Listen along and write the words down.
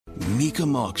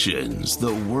Mecum Auctions,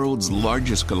 the world's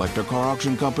largest collector car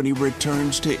auction company,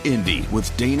 returns to Indy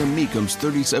with Dana Mecum's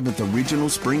 37th Regional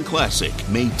Spring Classic,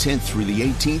 May 10th through the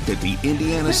 18th at the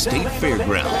Indiana State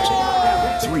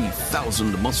Fairgrounds.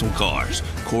 3,000 muscle cars,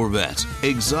 Corvettes,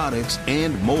 exotics,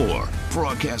 and more.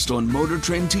 Broadcast on Motor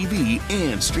Trend TV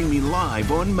and streaming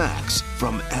live on Max.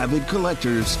 From avid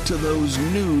collectors to those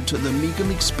new to the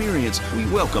Mecum experience, we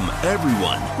welcome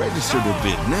everyone. Register to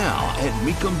bid now at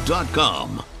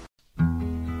Mecum.com.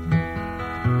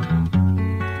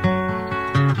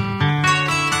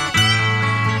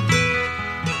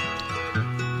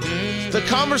 The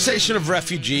conversation of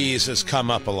refugees has come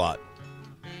up a lot.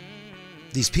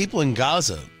 These people in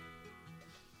Gaza,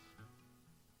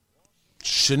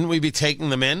 shouldn't we be taking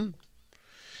them in?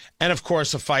 And, of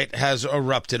course, a fight has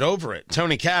erupted over it.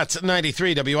 Tony Katz,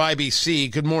 93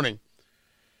 WIBC, good morning.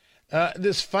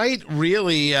 This fight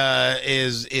really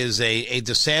is a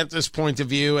DeSantis point of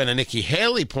view and a Nikki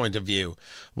Haley point of view.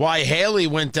 Why Haley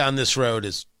went down this road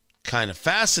is kind of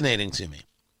fascinating to me.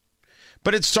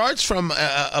 But it starts from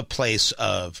a place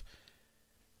of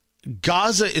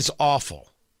Gaza is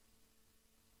awful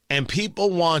and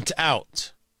people want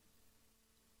out.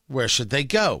 Where should they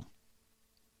go?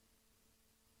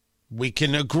 We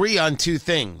can agree on two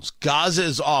things. Gaza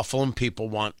is awful and people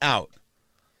want out.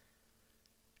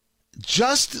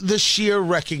 Just the sheer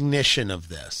recognition of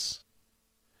this,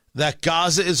 that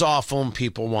Gaza is awful and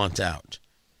people want out,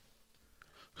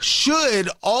 should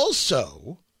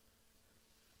also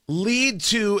lead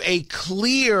to a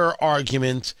clear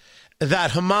argument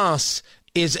that Hamas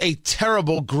is a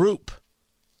terrible group.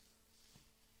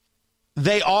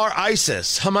 They are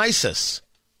ISIS, Hamisis.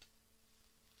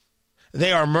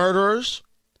 They are murderers.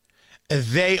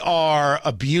 They are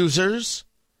abusers.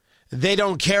 They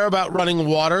don't care about running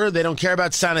water. They don't care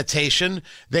about sanitation.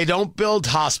 They don't build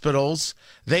hospitals.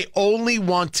 They only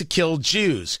want to kill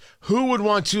Jews. Who would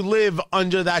want to live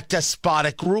under that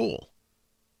despotic rule?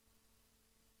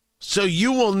 So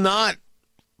you will not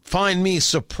find me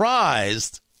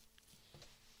surprised.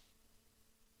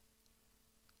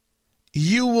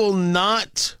 You will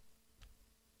not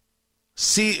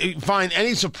find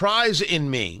any surprise in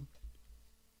me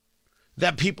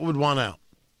that people would want out.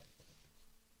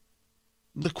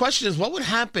 The question is, what would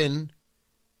happen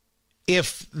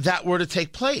if that were to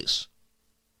take place?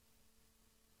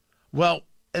 Well,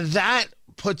 that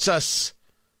puts us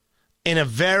in a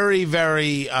very,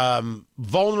 very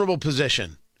vulnerable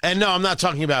position. And no, I'm not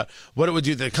talking about what it would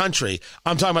do to the country.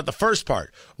 I'm talking about the first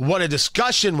part, what a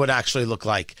discussion would actually look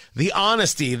like, the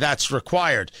honesty that's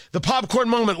required. The popcorn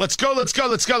moment. Let's go, let's go,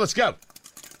 let's go, let's go.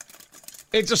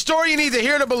 It's a story you need to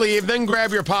hear to believe. Then grab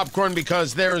your popcorn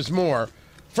because there is more.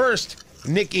 First,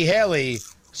 Nikki Haley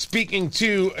speaking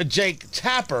to Jake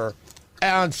Tapper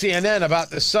on CNN about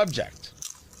this subject.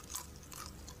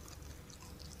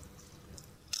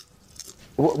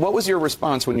 What was your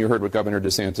response when you heard what Governor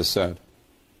DeSantis said?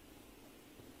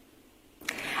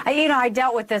 I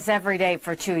dealt with this every day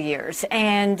for 2 years.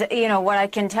 And, what I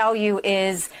can tell you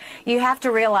is you have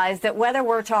to realize that whether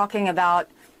we're talking about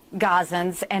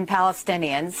Gazans and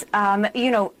Palestinians,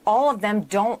 all of them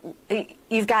don't.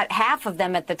 You've got half of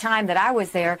them at the time that I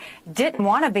was there didn't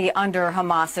want to be under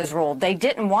Hamas's rule. They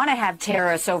didn't want to have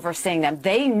terrorists overseeing them.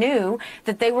 They knew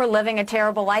that they were living a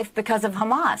terrible life because of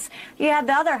Hamas. You had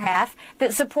the other half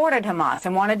that supported Hamas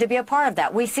and wanted to be a part of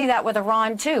that. We see that with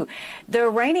Iran, too. The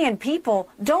Iranian people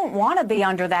don't want to be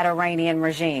under that Iranian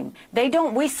regime. They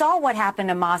don't. We saw what happened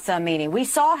to Masa Amini. We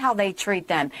saw how they treat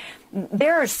them.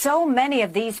 There are so many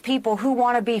of these people who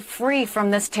want to be free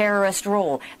from this terrorist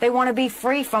rule. They want to be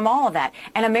free from all of that.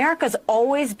 And America's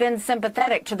always been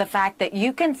sympathetic to the fact that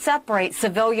you can separate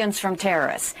civilians from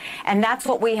terrorists. And that's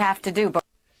what we have to do.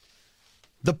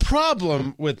 The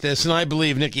problem with this, and I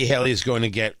believe Nikki Haley is going to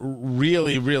get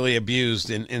really, really abused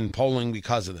in polling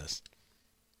because of this.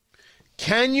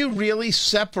 Can you really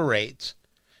separate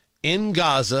in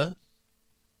Gaza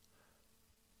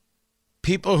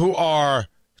people who are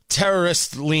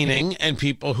terrorist-leaning and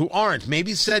people who aren't?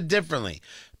 Maybe said differently,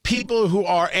 people who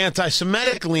are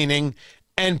anti-Semitic-leaning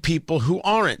and people who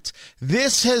aren't.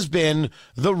 This has been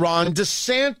the Ron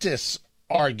DeSantis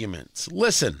argument.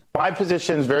 Listen. My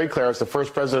position is very clear. It's the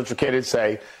first presidential candidate to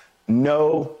say,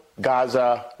 no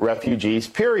Gaza refugees,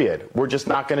 period. We're just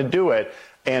not going to do it.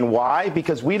 And why?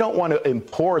 Because we don't want to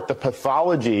import the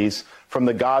pathologies from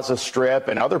the Gaza Strip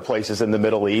and other places in the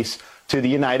Middle East to the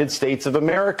United States of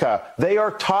America. They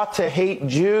are taught to hate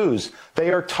Jews. They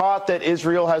are taught that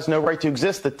Israel has no right to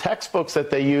exist. The textbooks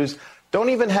that they use don't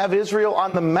even have Israel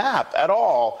on the map at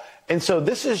all. And so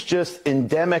this is just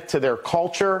endemic to their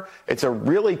culture. It's a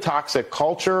really toxic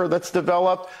culture that's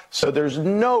developed. So there's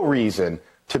no reason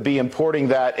to be importing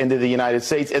that into the United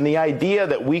States. And the idea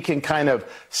that we can kind of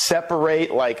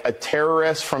separate like a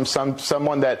terrorist from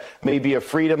someone that may be a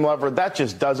freedom lover, that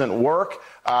just doesn't work.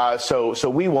 So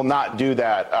we will not do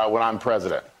that when I'm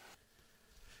president.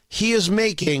 He is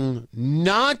making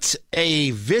not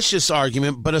a vicious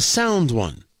argument, but a sound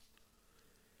one.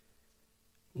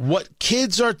 What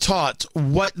kids are taught,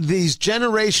 what these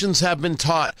generations have been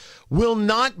taught, will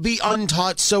not be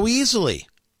untaught so easily.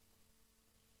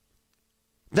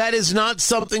 That is not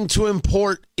something to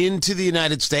import into the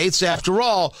United States. After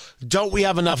all, don't we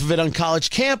have enough of it on college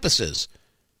campuses?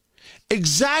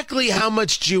 Exactly how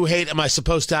much Jew hate am I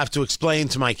supposed to have to explain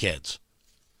to my kids?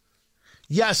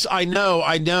 Yes, I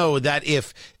know that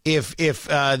if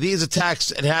these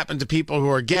attacks had happened to people who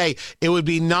are gay, it would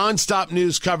be nonstop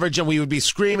news coverage and we would be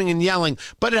screaming and yelling.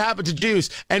 But it happened to Jews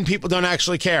and people don't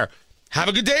actually care. Have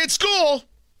a good day at school.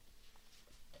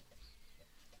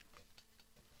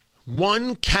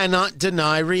 One cannot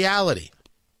deny reality.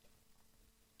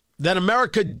 That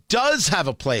America does have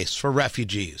a place for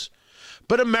refugees.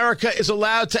 But America is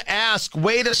allowed to ask,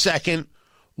 wait a second,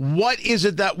 what is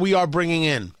it that we are bringing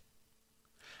in?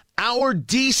 Our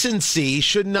decency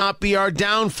should not be our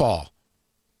downfall.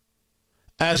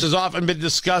 As has often been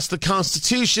discussed, the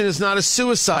Constitution is not a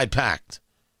suicide pact.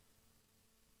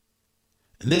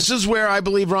 And this is where I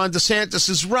believe Ron DeSantis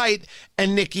is right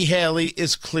and Nikki Haley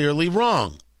is clearly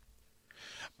wrong.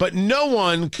 But no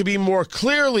one could be more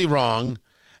clearly wrong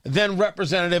than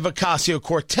Representative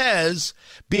Ocasio-Cortez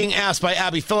being asked by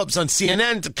Abby Phillips on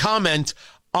CNN to comment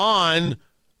on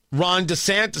Ron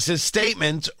DeSantis'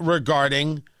 statement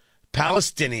regarding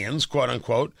Palestinians, quote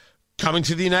unquote, coming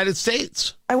to the United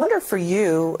States. I wonder for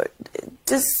you,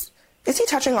 is he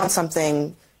touching on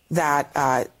something that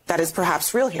that is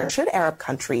perhaps real here? Should Arab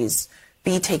countries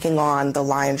be taking on the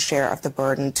lion's share of the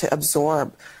burden to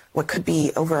absorb what could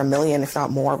be over 1 million, if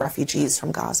not more, refugees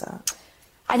from Gaza?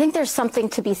 I think there's something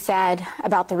to be said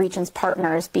about the region's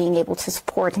partners being able to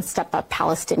support and step up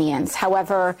Palestinians.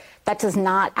 However, that does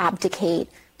not abdicate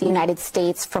the United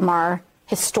States from our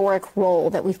historic role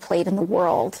that we've played in the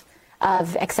world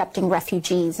of accepting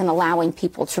refugees and allowing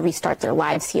people to restart their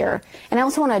lives here. And I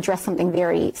also want to address something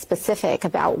very specific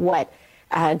about what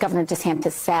Governor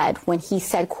DeSantis said when he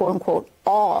said, quote unquote,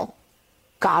 all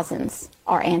Gazans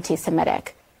are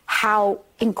anti-Semitic. How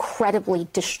incredibly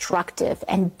destructive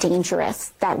and dangerous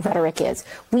that rhetoric is.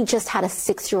 We just had a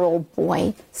 6-year-old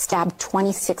boy stabbed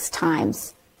 26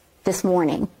 times this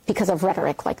morning because of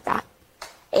rhetoric like that.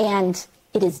 And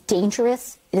it is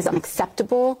dangerous, it is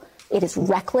unacceptable, it is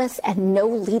reckless, and no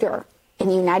leader in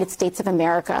the United States of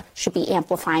America should be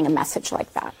amplifying a message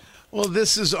like that. Well,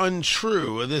 this is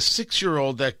untrue. The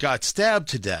 6-year-old that got stabbed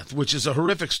to death, which is a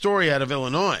horrific story out of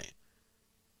Illinois,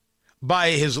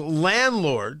 by his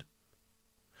landlord,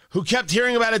 who kept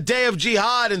hearing about a day of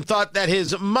jihad and thought that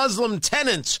his Muslim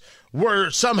tenants were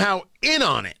somehow in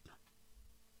on it.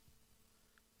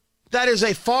 That is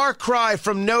a far cry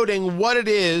from noting what it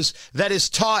is that is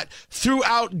taught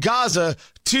throughout Gaza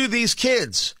to these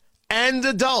kids and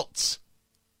adults.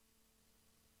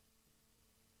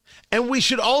 And we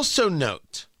should also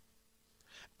note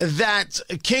that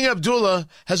King Abdullah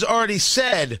has already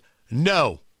said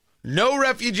no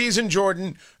refugees in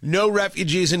Jordan, no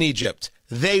refugees in Egypt.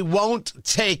 They won't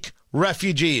take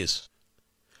refugees.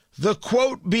 The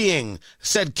quote being,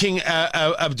 said King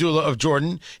Abdullah of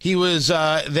Jordan, he was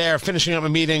there finishing up a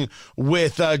meeting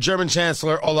with German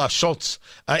Chancellor Olaf Scholz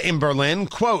in Berlin,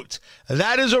 quote,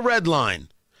 that is a red line,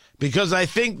 because I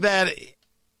think that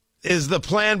is the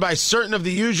plan by certain of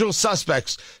the usual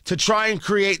suspects to try and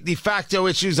create de facto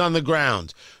issues on the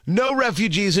ground. No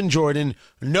refugees in Jordan,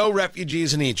 no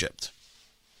refugees in Egypt,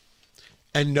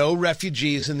 and no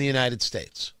refugees in the United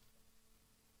States.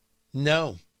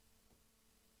 No.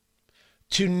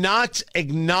 To not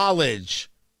acknowledge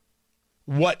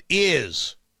what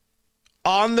is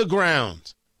on the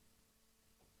ground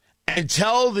and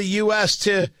tell the U.S.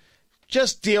 to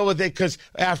just deal with it because,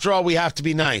 after all, we have to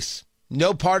be nice.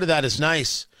 No part of that is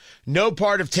nice. No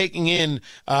part of taking in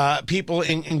people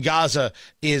in Gaza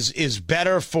is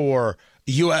better for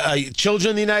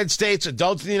children in the United States,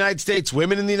 adults in the United States,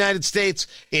 women in the United States.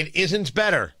 It isn't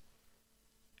better.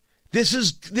 This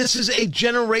is a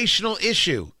generational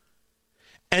issue.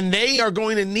 And they are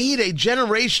going to need a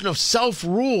generation of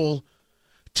self-rule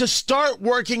to start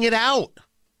working it out.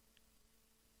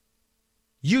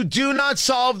 You do not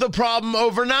solve the problem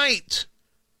overnight.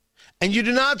 And you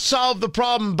do not solve the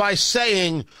problem by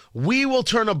saying, we will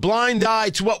turn a blind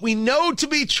eye to what we know to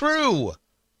be true.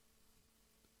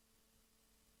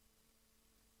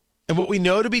 And what we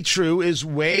know to be true is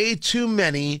way too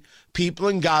many people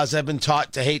in Gaza have been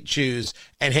taught to hate Jews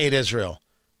and hate Israel.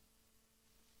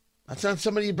 That's not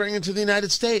somebody you bring into the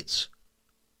United States.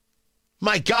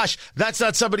 My gosh, that's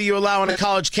not somebody you allow on a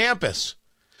college campus.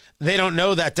 They don't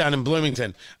know that down in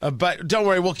Bloomington. But don't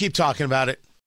worry, we'll keep talking about it.